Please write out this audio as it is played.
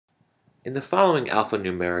In the following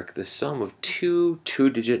alphanumeric, the sum of two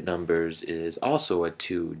two-digit numbers is also a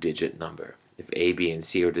two-digit number. If A, B, and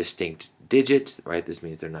C are distinct digits, right, this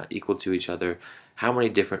means they're not equal to each other, how many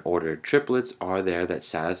different ordered triplets are there that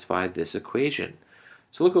satisfy this equation?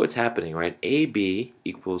 So look at what's happening, right? AB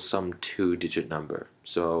equals some two-digit number.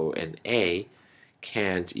 So an A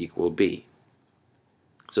can't equal B.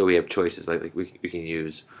 So we have choices like we can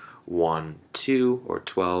use 1, 2, or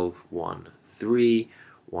 12, 1, 3,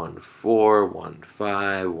 1, 4, 1,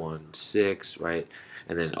 5, 1, 6, right?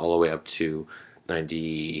 And then all the way up to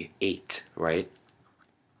 98, right?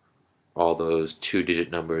 All those two-digit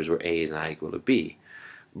numbers where A is not equal to B.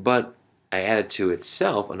 But I added to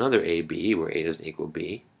itself another AB where A doesn't equal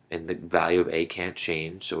B, and the value of A can't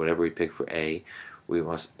change, so whatever we pick for A, we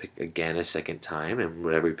must pick again a second time, and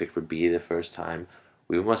whatever we pick for B the first time,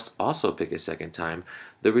 we must also pick a second time.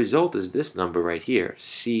 The result is this number right here,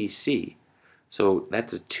 CC. So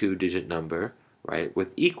that's a two-digit number, right,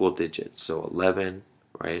 with equal digits. So 11,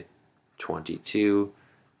 right, 22,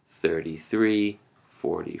 33,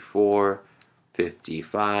 44,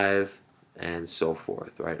 55, and so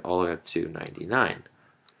forth, right, all the way up to 99.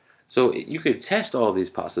 So you could test all of these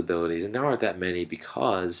possibilities, and there aren't that many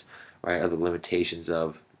because, right, of the limitations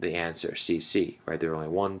of the answer, CC, right? There are only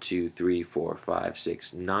 1, 2, 3, 4, 5,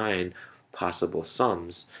 6, 9 possible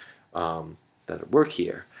sums that work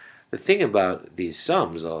here. The thing about these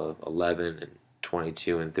sums of 11 and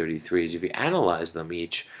 22 and 33 is if you analyze them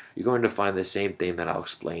each, you're going to find the same thing that I'll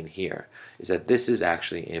explain here, is that this is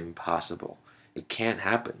actually impossible. It can't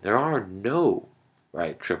happen. There are no,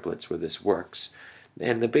 right, triplets where this works.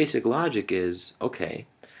 And the basic logic is, okay,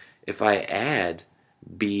 if I add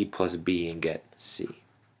B plus B and get C,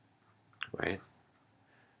 right?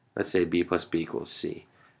 Let's say B plus B equals C.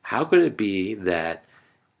 How could it be that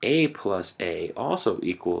A plus A also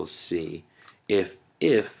equals C if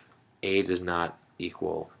A does not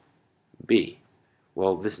equal B?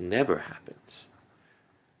 Well, this never happens.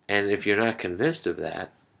 And if you're not convinced of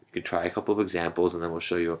that, you can try a couple of examples and then we'll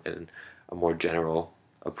show you a more general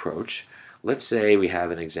approach. Let's say we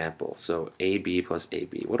have an example. So AB plus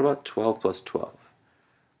AB. What about 12 plus 12?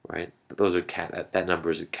 Right? Those are that number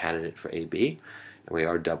is a candidate for AB, and we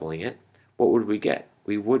are doubling it. What would we get?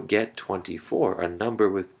 We would get 24, a number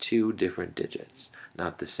with two different digits,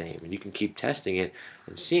 not the same. And you can keep testing it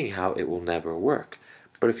and seeing how it will never work.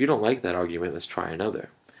 But if you don't like that argument, let's try another.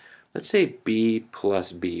 Let's say B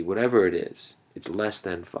plus B, whatever it is, it's less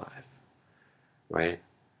than 5, right?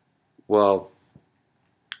 Well,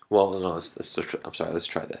 no, I'm sorry, let's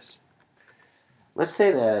try this. Let's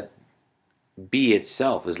say that B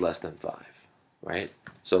itself is less than 5, right?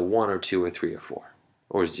 So 1 or 2 or 3 or 4,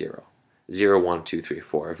 or 0. 0, 1, 2, 3,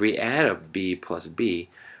 4. If we add a B plus B,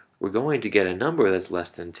 we're going to get a number that's less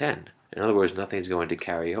than 10. In other words, nothing's going to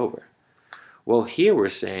carry over. Well, here we're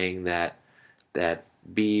saying that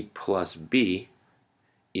B plus B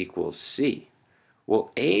equals C.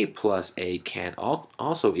 Well, A plus A can't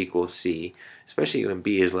also equal C, especially when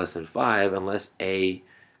B is less than 5, unless A,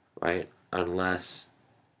 right, unless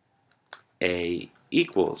A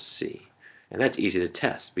equals C. And that's easy to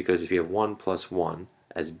test, because if you have 1 plus 1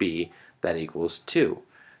 as B, that equals 2.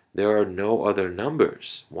 There are no other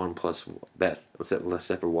numbers 1 plus that,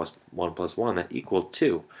 except for 1 plus 1, that equal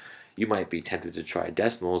 2. You might be tempted to try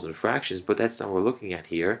decimals and fractions, but that's not what we're looking at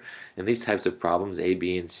here. In these types of problems, A,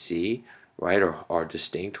 B, and C, right, are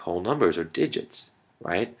distinct whole numbers or digits,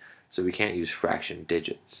 right? So we can't use fraction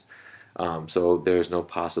digits. So there's no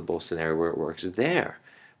possible scenario where it works there.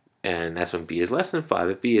 And that's when B is less than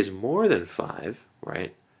 5. If B is more than 5,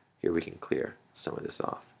 right, here we can clear some of this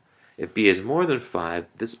off. If B is more than 5,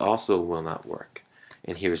 this also will not work.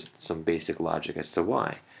 And here's some basic logic as to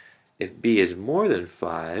why. If B is more than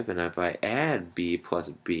 5, and if I add B plus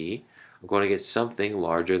B, I'm going to get something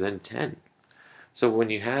larger than 10. So when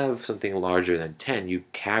you have something larger than 10, you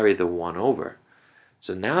carry the 1 over.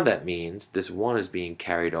 So now that means this 1 is being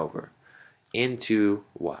carried over into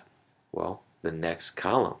what? Well, the next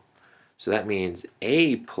column. So that means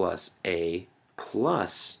A plus the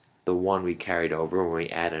 1 we carried over when we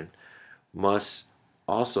added must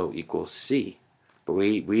also equal C. But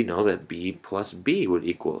we know that B plus B would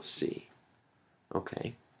equal C.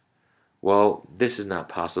 Okay. Well, this is not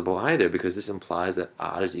possible either, because this implies that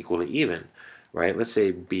odd is equal to even, right? Let's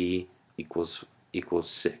say B equals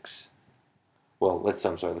 6. Well, let's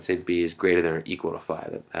say B is greater than or equal to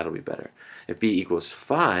 5. That'll be better. If B equals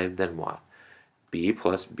 5, then what? B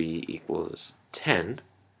plus B equals 10.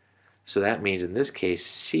 So that means in this case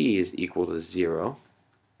C is equal to 0.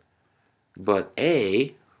 But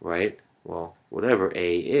A, right, well, whatever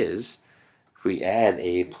A is, if we add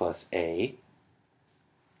A plus A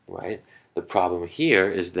right? The problem here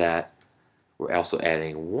is that we're also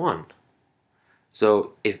adding 1.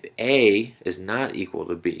 So if A is not equal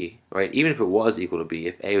to B, right, even if it was equal to B,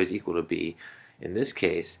 if A was equal to B, in this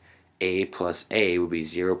case, A plus A would be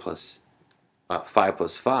 0 plus 5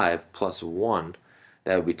 plus 5 plus 1.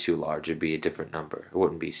 That would be too large. It would be a different number. It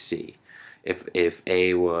wouldn't be C. If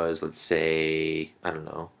A was, let's say, I don't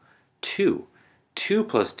know, 2. 2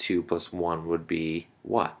 plus 2 plus 1 would be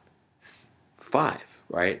what? 5,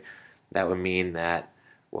 right? That would mean that,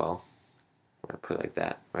 well, I'm going to put it like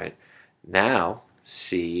that, right? Now,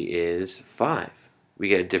 C is 5. We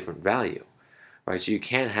get a different value, right? So you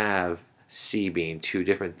can't have C being two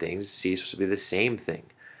different things. C is supposed to be the same thing.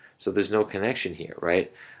 So there's no connection here,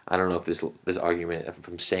 right? I don't know if this argument, if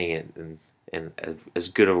I'm saying it in as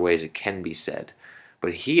good of a way as it can be said.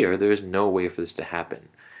 But here, there is no way for this to happen,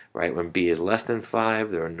 right? When B is less than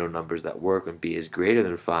 5, there are no numbers that work. When B is greater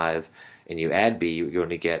than 5, and you add B, you're going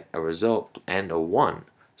to get a result and a 1.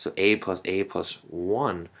 So A plus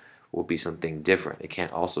 1 will be something different. It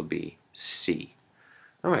can't also be C.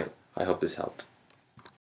 All right, I hope this helped.